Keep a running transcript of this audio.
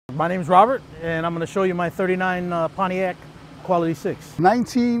My name's Robert, and I'm going to show you my 39 Pontiac Quality 6.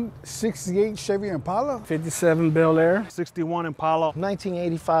 1968 Chevy Impala. 57 Bel Air. 61 Impala.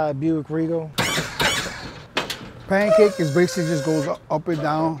 1985 Buick Regal. Pancake is basically just goes up and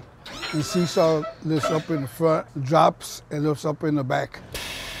down. And seesaw lifts up in the front, drops, and lifts up in the back.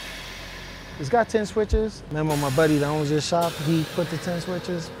 It's got 10 switches. Remember my buddy that owns this shop, he put the 10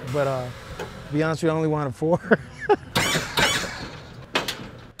 switches, but to be honest with you, I only wanted 4.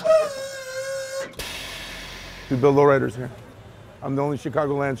 We build lowriders here. I'm the only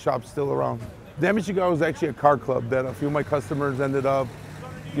Chicagoland shop still around. Damage Chicago is actually a car club that a few of my customers ended up,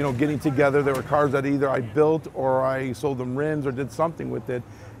 getting together. There were cars that either I built or I sold them rims or did something with it.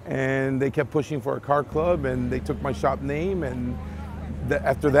 And they kept pushing for a car club, and they took my shop name, and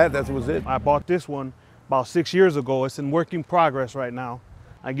after that was it. I bought this one about 6 years ago. It's in working progress right now.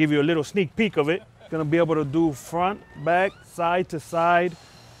 I give you a little sneak peek of it. Gonna be able to do front, back, side to side,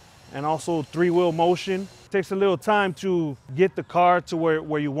 and also 3-wheel motion. Takes a little time to get the car to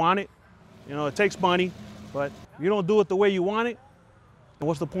where you want it. It takes money, but if you don't do it the way you want it,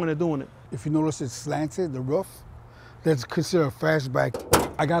 what's the point of doing it? If you notice it's slanted, the roof, that's considered a fastback.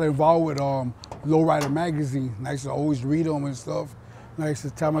 I got involved with Lowrider magazine. I used to always read them and stuff. And I used to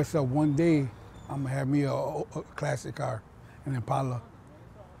tell myself one day, I'm gonna have me a classic car, an Impala.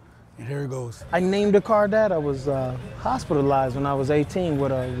 And here it goes. I named the car that. I was hospitalized when I was 18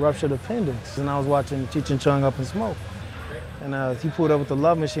 with a ruptured appendix. And I was watching Cheech and Chong Up in Smoke. And he pulled up with the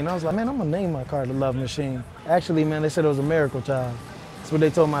Love Machine. I was like, man, I'm gonna name my car the Love Machine. Actually, man, they said it was a miracle child. That's what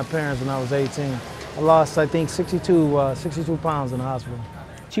they told my parents when I was 18. I lost, I think, 62 pounds in the hospital.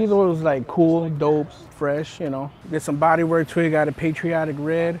 Cheeto was like cool, dope, fresh, Did some body work to it, got a patriotic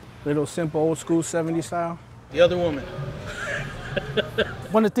red, little simple old school 70s style. The other woman.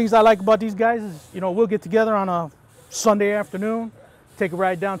 One of the things I like about these guys is, we'll get together on a Sunday afternoon, take a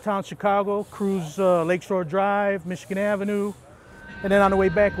ride downtown Chicago, cruise Lakeshore Drive, Michigan Avenue, and then on the way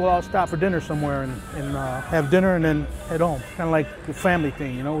back, we'll all stop for dinner somewhere and have dinner and then head home. Kind of like a family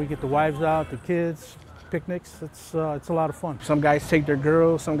thing, We get the wives out, the kids, picnics. It's a lot of fun. Some guys take their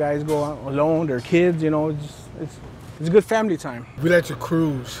girls, some guys go out alone, their kids, It's a good family time. We like to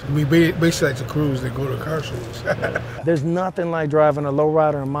cruise. We basically like to cruise and go to car shows. There's nothing like driving a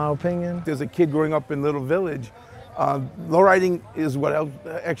lowrider, in my opinion. As a kid growing up in Little Village, lowriding is what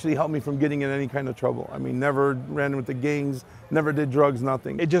actually helped me from getting in any kind of trouble. I mean, never ran with the gangs, never did drugs,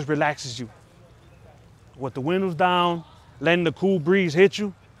 nothing. It just relaxes you. With the windows down, letting the cool breeze hit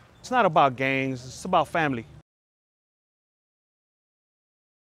you. It's not about gangs, it's about family.